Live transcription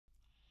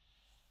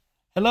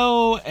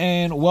Hello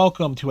and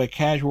welcome to a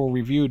casual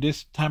review.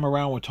 This time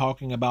around, we're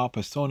talking about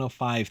Persona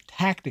 5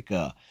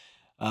 Tactica.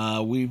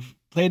 We've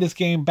played this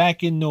game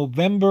back in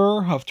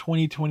November of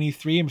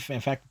 2023. In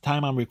fact, the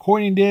time I'm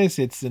recording this,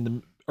 it's in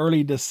the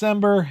early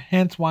December,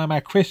 hence why my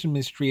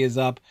Christmas tree is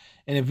up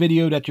in a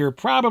video that you're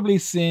probably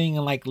seeing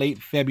in like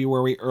late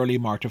February, early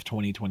March of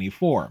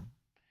 2024.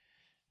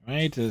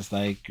 Right? It's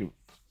like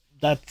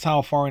that's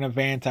how far in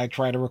advance I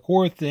try to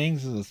record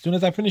things. As soon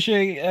as I finish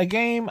a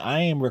game, I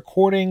am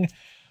recording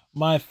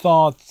my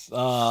thoughts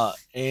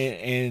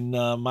and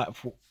my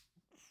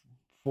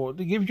for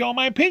to give y'all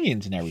my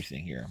opinions and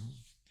everything here.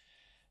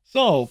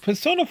 So,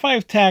 Persona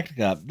 5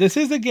 Tactica. This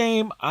is a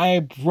game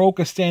I broke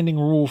a standing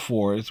rule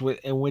for,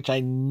 in which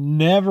I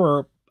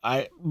never,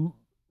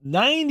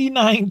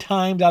 99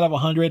 times out of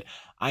 100,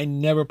 I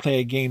never play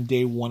a game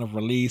day one of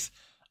release.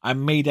 I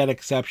made that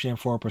exception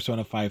for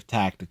Persona 5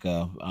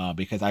 Tactica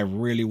because I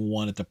really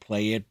wanted to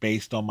play it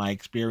based on my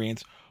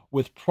experience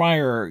with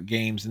prior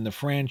games in the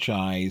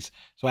franchise.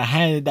 So I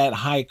had that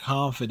high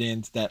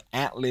confidence that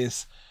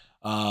Atlas,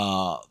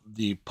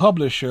 the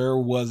publisher,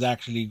 was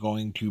actually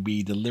going to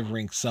be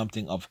delivering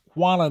something of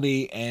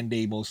quality, and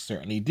they most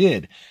certainly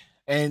did.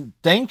 And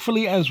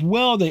thankfully as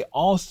well, they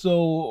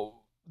also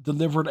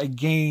delivered a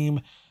game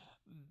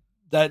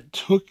that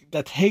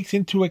takes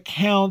into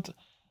account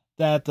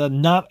that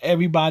not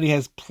everybody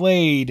has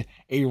played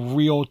a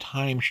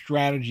real-time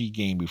strategy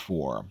game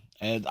before.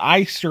 And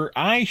I sure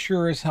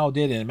as hell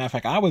did. And matter of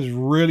fact, I was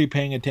really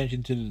paying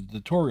attention to the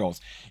tutorials.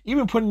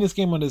 Even putting this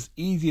game on this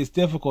easiest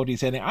difficulty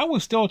setting, I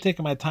was still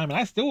taking my time, and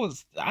I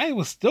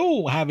was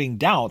still having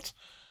doubts.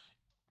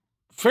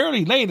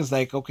 Fairly late, it's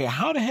like, okay,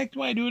 how the heck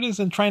do I do this?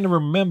 And trying to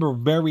remember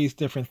various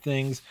different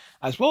things,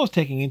 as well as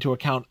taking into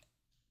account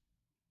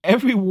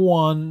every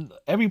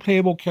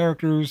playable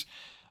character's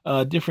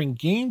different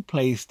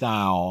gameplay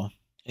style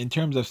in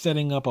terms of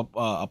setting up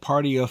a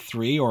party of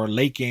 3, or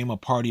late game a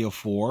party of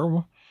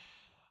 4.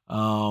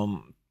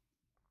 And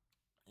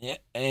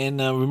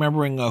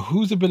remembering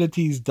whose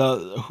abilities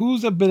does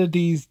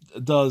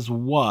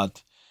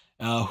what,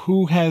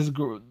 who has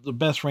the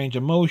best range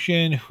of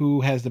motion,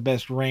 who has the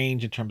best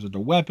range in terms of the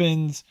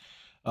weapons,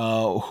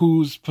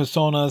 whose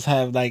personas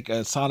have like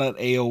solid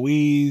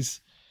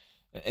AoEs,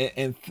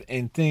 and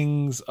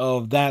things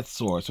of that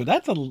sort. So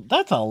that's a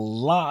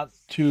lot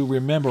to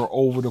remember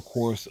over the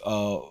course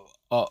of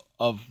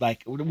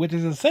like, which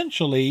is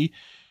essentially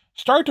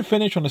start to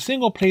finish on a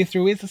single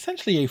playthrough. It's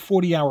essentially a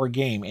 40-hour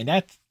game, and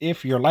that's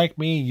if you're like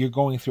me, you're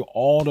going through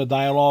all the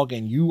dialogue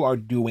and you are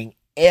doing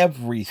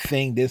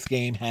everything this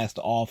game has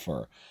to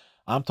offer.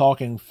 I'm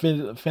talking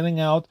filling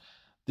out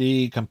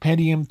the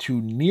compendium to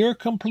near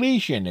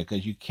completion,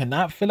 because you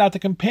cannot fill out the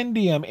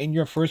compendium in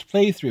your first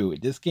playthrough.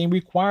 This game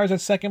requires a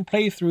second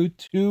playthrough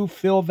to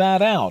fill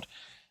that out.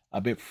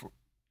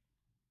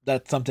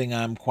 That's something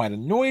I'm quite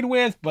annoyed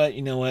with, but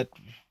you know what?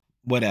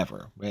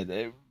 Whatever. We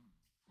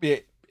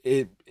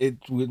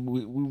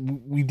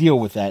deal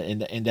with that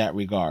in that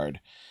regard.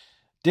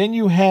 Then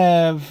you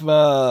have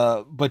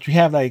but you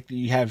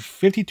have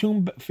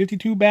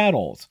 52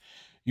 battles.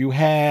 You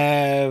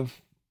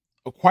have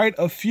quite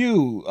a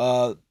few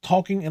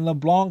talking in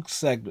LeBlanc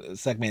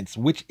segments,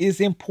 which is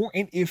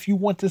important if you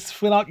want to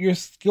fill out your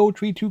skill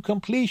tree to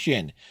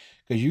completion,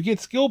 because you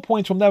get skill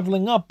points from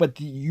leveling up, but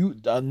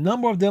a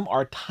number of them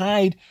are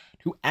tied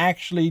to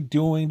actually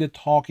doing the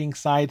talking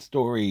side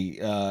story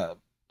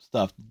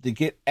stuff to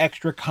get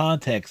extra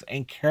context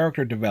and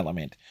character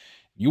development.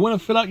 You want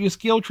to fill out your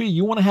skill tree,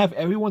 you want to have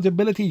everyone's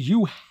abilities,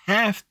 you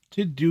have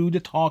to do the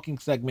talking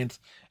segments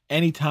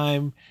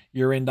anytime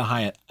you're in the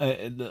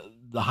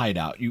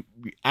hideout. You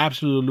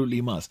absolutely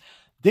must.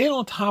 Then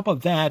on top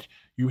of that,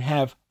 you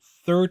have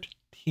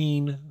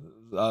 13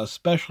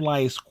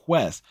 specialized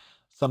quests,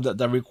 some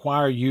that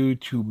require you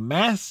to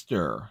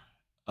master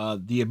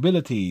the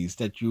abilities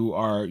that you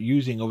are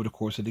using over the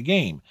course of the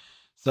game,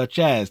 such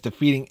as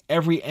defeating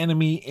every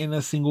enemy in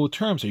a single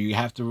turn. So you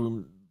have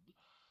to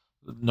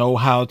know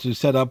how to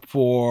set up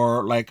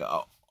for like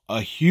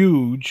a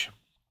huge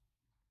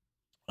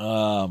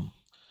all-out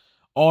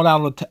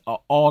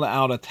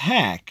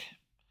attack,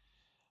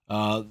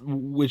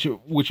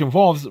 which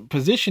involves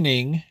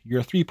positioning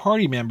your 3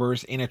 party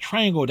members in a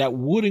triangle that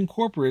would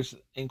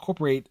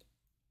incorporate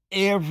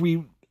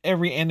every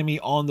enemy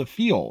on the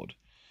field,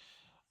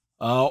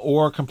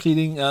 or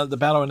completing the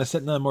battle in a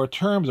set number of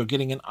turns, or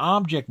getting an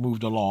object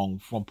moved along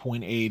from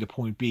point A to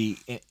point B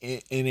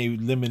in a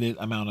limited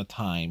amount of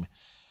time.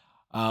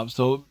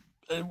 So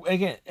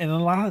again, and a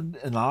lot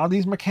of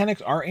these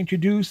mechanics are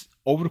introduced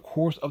over the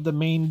course of the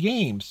main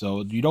game,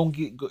 so you don't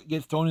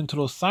get thrown into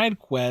those side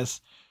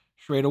quests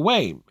straight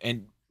away.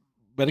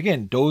 But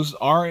again,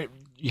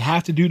 you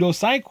have to do those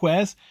side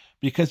quests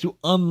because to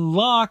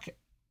unlock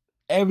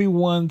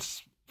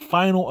everyone's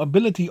final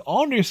ability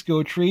on their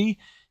skill tree,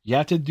 you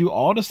have to do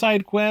all the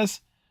side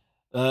quests,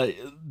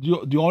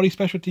 do all these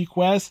specialty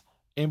quests,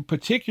 in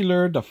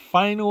particular the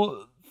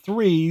final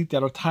 3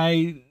 that are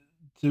tied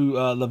to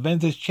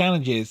Lavenza's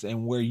challenges,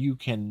 and where you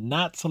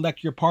cannot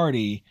select your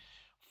party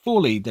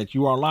fully that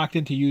you are locked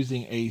into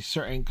using a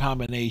certain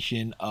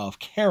combination of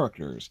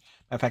characters.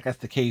 In fact, that's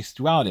the case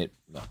throughout it,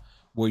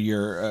 where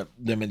you're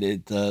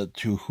limited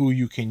to who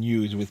you can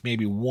use, with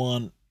maybe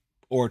one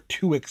or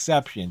two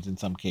exceptions in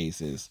some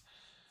cases.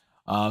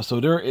 So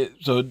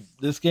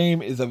this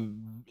game is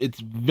it's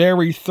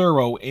very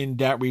thorough in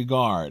that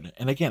regard.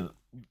 And again,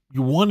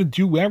 you want to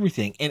do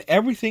everything, and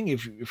everything.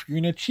 If you're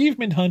an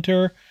achievement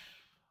hunter,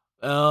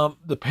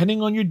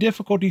 depending on your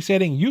difficulty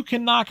setting, you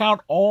can knock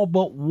out all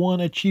but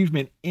one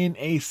achievement in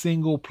a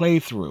single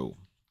playthrough.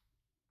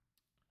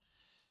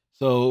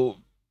 So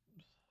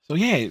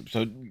yeah,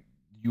 so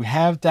you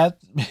have that.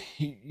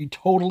 You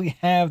totally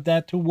have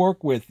that to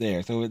work with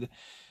there. So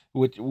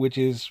which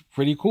is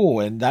pretty cool.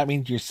 And that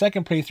means your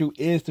second playthrough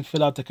is to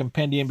fill out the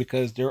compendium,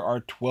 because there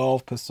are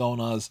 12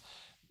 personas,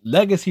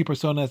 legacy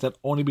personas, that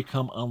only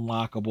become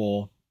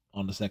unlockable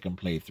on the second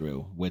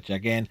playthrough, which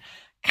again,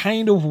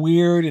 kind of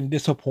weird and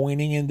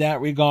disappointing in that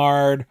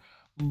regard.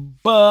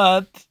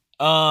 But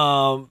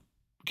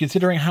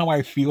considering how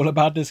I feel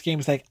about this game,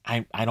 it's like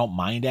I don't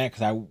mind that,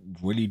 because I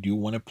really do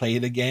want to play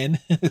it again.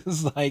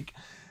 It's like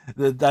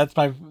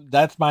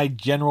that's my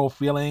general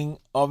feeling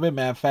of it.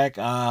 Matter of fact,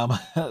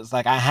 it's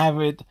like I have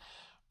it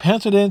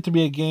penciled in to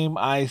be a game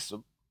I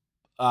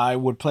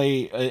would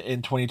play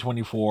in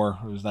 2024.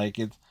 It was like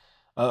it's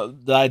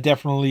that I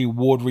definitely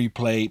would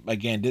replay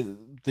again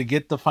to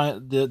get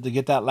to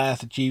get that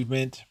last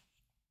achievement.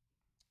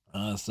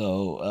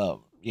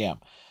 Yeah.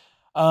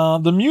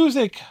 The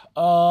music,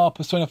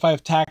 Persona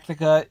 5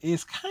 Tactica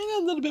is kind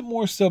of a little bit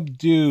more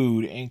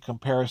subdued in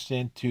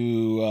comparison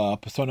to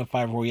Persona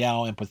 5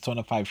 Royale and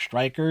Persona 5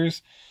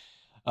 Strikers.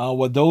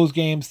 Well, those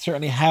games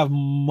certainly have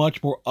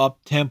much more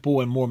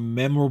up-tempo and more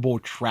memorable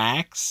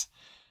tracks.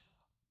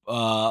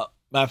 Matter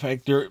of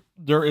fact,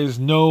 there is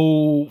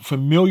no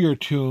familiar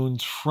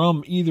tunes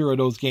from either of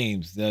those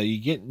games.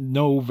 You get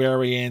no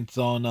variants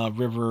on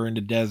River in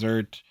the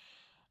Desert,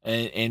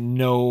 and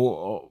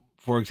no,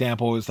 for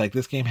example, it's like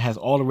this game has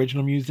all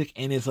original music,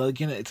 and it's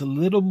a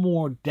little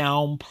more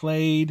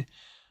downplayed.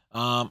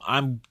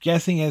 I'm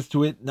guessing as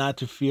to it not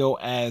to feel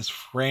as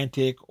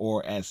frantic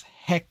or as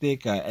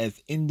hectic,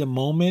 as in the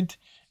moment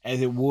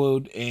as it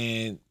would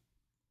in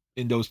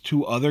those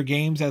two other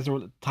games, as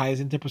it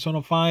ties into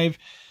Persona 5.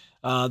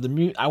 I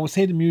would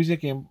say the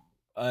music in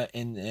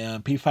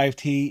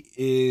P5T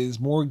is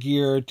more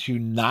geared to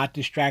not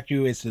distract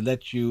you. It's to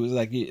let you,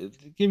 like,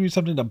 give you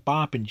something to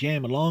bop and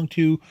jam along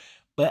to,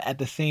 but at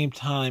the same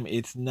time,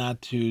 it's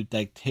not to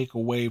like take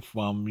away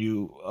from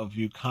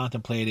you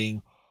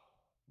contemplating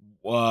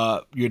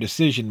your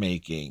decision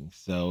making.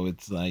 So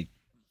it's like,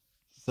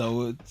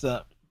 so it's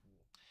and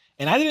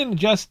I didn't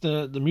adjust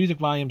the music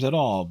volumes at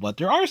all, but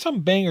there are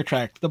some banger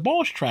tracks. The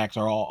boss tracks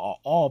are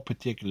all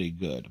particularly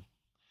good.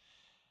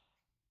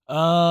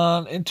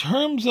 In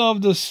terms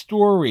of the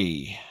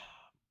story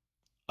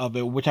of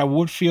it, which I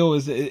would feel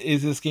is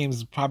this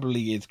game's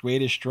probably its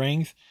greatest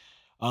strength.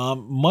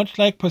 Much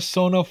like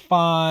Persona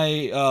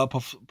 5,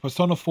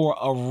 Persona 4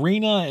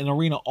 Arena and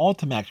Arena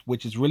Ultimax,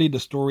 which is really the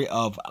story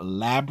of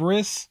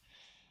Labris.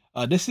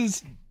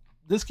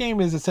 This game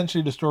is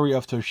essentially the story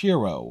of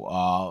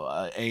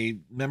Toshiro, a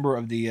member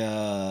of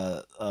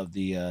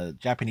the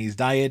Japanese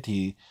Diet,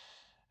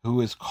 who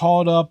is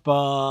called up.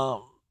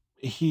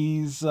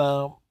 He's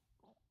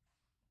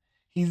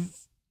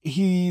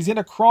he's in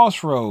a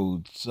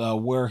crossroads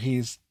where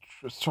he's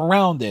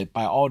surrounded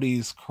by all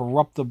these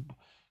corrupted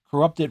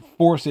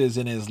forces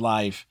in his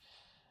life,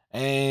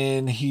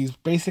 and he's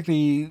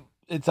basically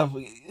it's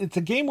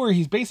a game where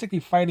he's basically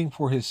fighting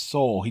for his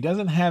soul. He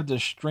doesn't have the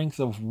strength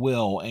of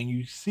will, and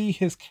you see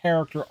his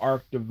character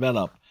arc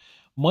develop.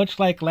 Much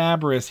like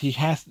Labris, he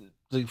has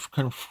to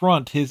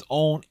confront his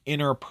own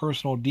inner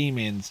personal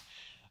demons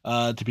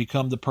to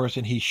become the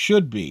person he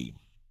should be.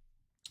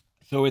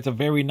 So it's a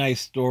very nice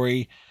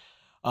story,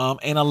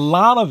 and a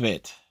lot of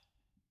it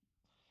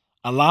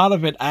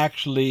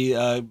actually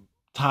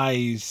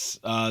ties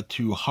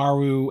to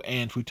Haru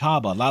and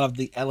Futaba. A lot of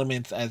the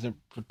elements as it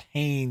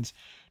pertains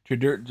to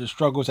the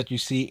struggles that you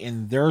see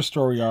in their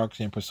story arcs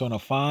in Persona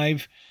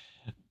 5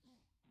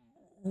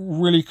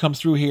 really comes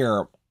through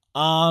here.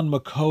 An,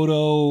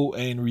 Makoto,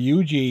 and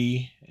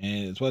Ryuji,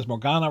 and as well as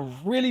Morgana,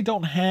 really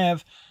don't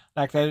have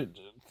like that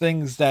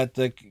things that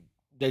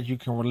you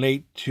can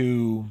relate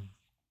to.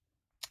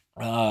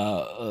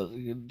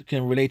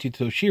 Can relate to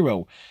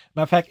Toshiro.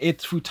 Matter of fact,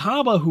 it's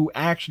Futaba who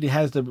actually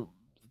has the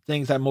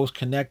things that most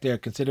connect there,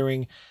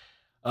 considering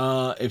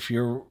if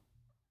you're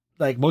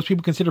like, most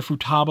people consider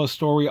Futaba's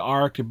story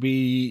arc to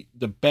be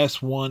the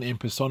best one in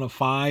Persona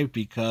 5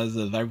 because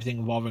of everything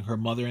involving her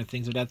mother and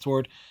things of that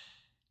sort.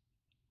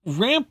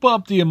 Ramp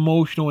up the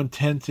emotional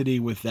intensity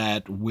with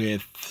that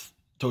with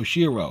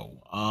Toshiro.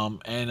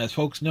 And as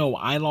folks know,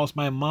 I lost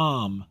my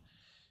mom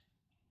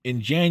in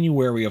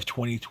January of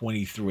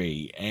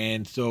 2023,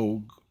 and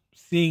so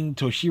seeing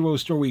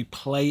Toshiro's story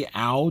play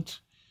out,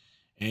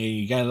 and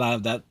you got a lot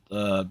of that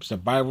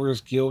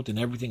survivor's guilt and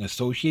everything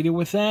associated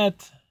with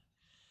that.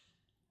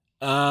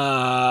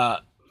 So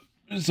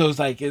it's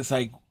like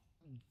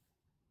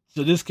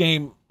so this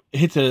game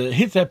hits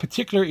a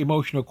particular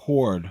emotional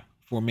chord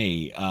for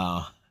me.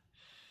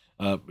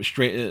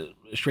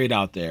 Straight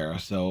out there.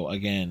 So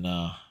again,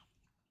 matter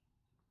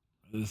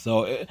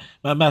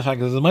of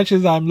fact, as much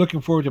as I'm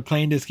looking forward to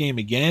playing this game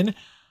again,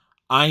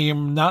 I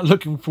am not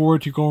looking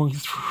forward to going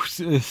through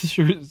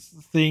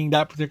seeing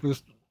that particular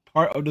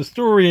part of the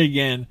story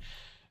again,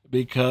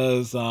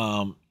 because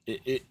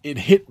it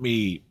hit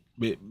me.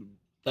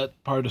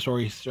 That part of the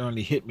story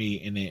certainly hit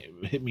me, and it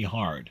hit me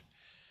hard.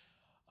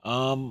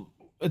 In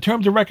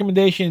terms of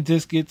recommendations,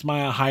 this gets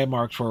my high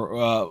marks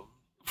for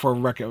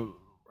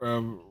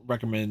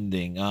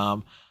recommending.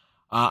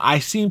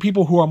 I've seen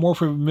people who are more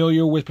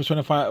familiar with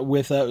Persona 5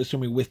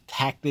 with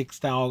tactic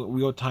style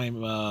real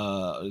time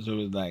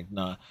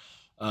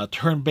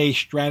turn-based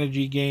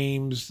strategy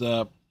games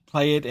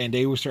play it, and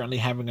they were certainly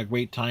having a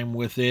great time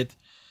with it.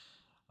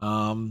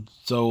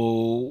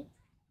 So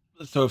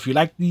if you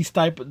like these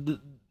type of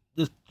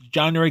this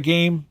genre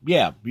game,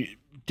 yeah,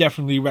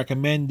 definitely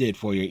recommend it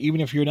for you.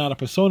 Even if you're not a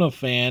Persona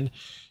fan,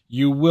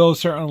 you will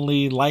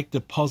certainly like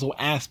the puzzle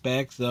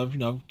aspects of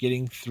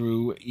getting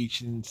through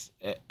each and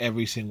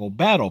every single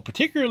battle,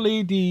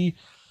 particularly the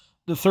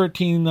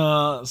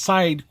 13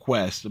 side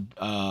quests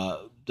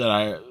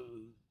that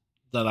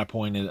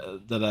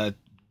I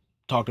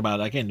talked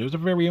about. Again, those are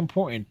very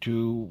important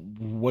to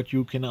what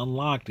you can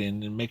unlock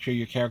and make sure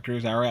your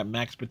characters are at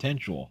max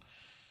potential.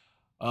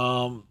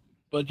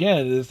 But yeah,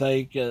 it's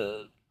like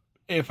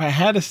if I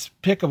had to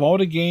pick of all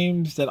the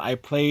games that I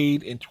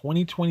played in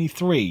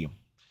 2023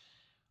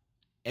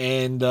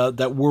 and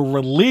that were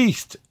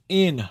released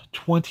in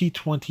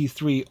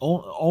 2023,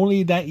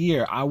 only that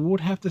year, I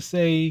would have to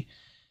say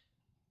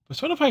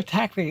Persona 5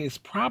 Tactica is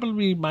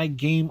probably my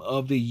game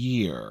of the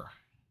year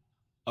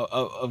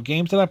of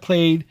games that I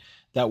played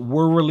that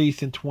were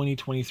released in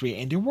 2023,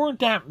 and there weren't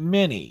that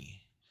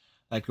many.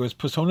 Like there was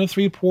Persona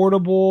 3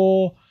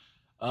 Portable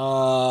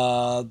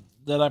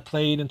that I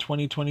played in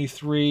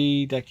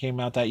 2023 that came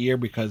out that year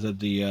because of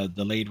the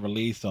delayed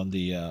release on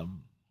the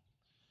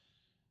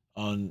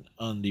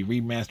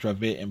remaster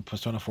of it, and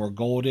Persona 4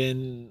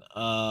 Golden,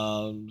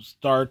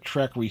 Star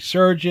Trek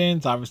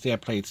Resurgence. Obviously, I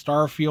played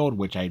Starfield,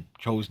 which I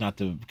chose not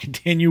to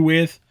continue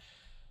with.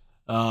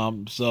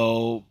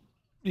 So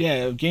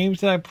yeah,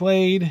 games that I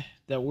played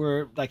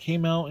that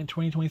came out in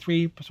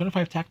 2023, Persona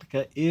 5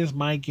 Tactica is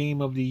my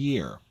game of the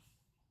year.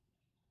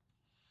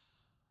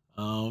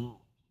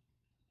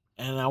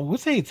 And I would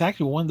say it's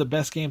actually one of the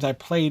best games I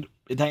played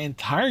that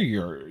entire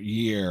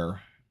year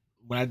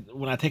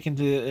when I take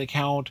into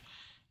account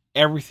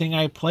everything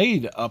I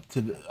played up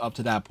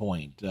to that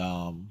point.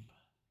 So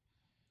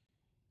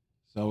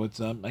it's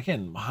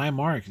again high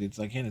marks. It's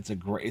a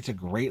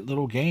great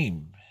little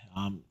game.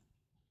 And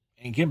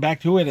getting back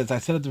to it, as I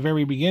said at the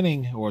very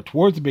beginning or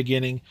towards the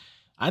beginning,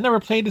 I never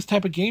played this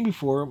type of game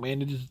before,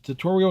 and the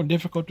tutorial and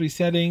difficulty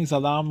settings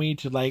allow me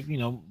to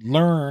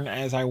learn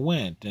as I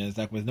went, and it's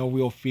like with no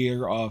real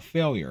fear of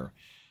failure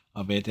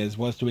of it, as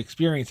was to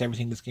experience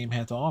everything this game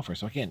has to offer.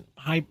 So again,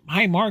 high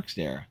marks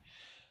there.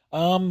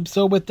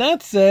 So with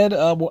that said,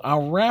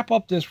 I'll wrap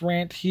up this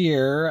rant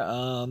here.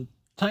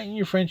 Tighten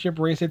your friendship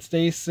bracelet,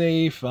 stay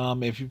safe.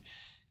 If you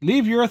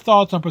leave your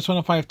thoughts on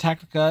Persona 5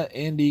 Tactica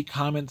in the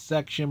comment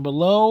section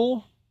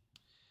below.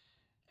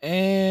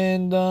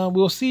 And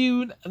we'll see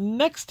you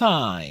next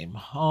time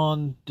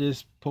on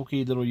this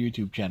pokey little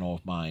YouTube channel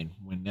of mine,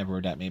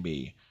 whenever that may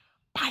be.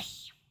 Bye.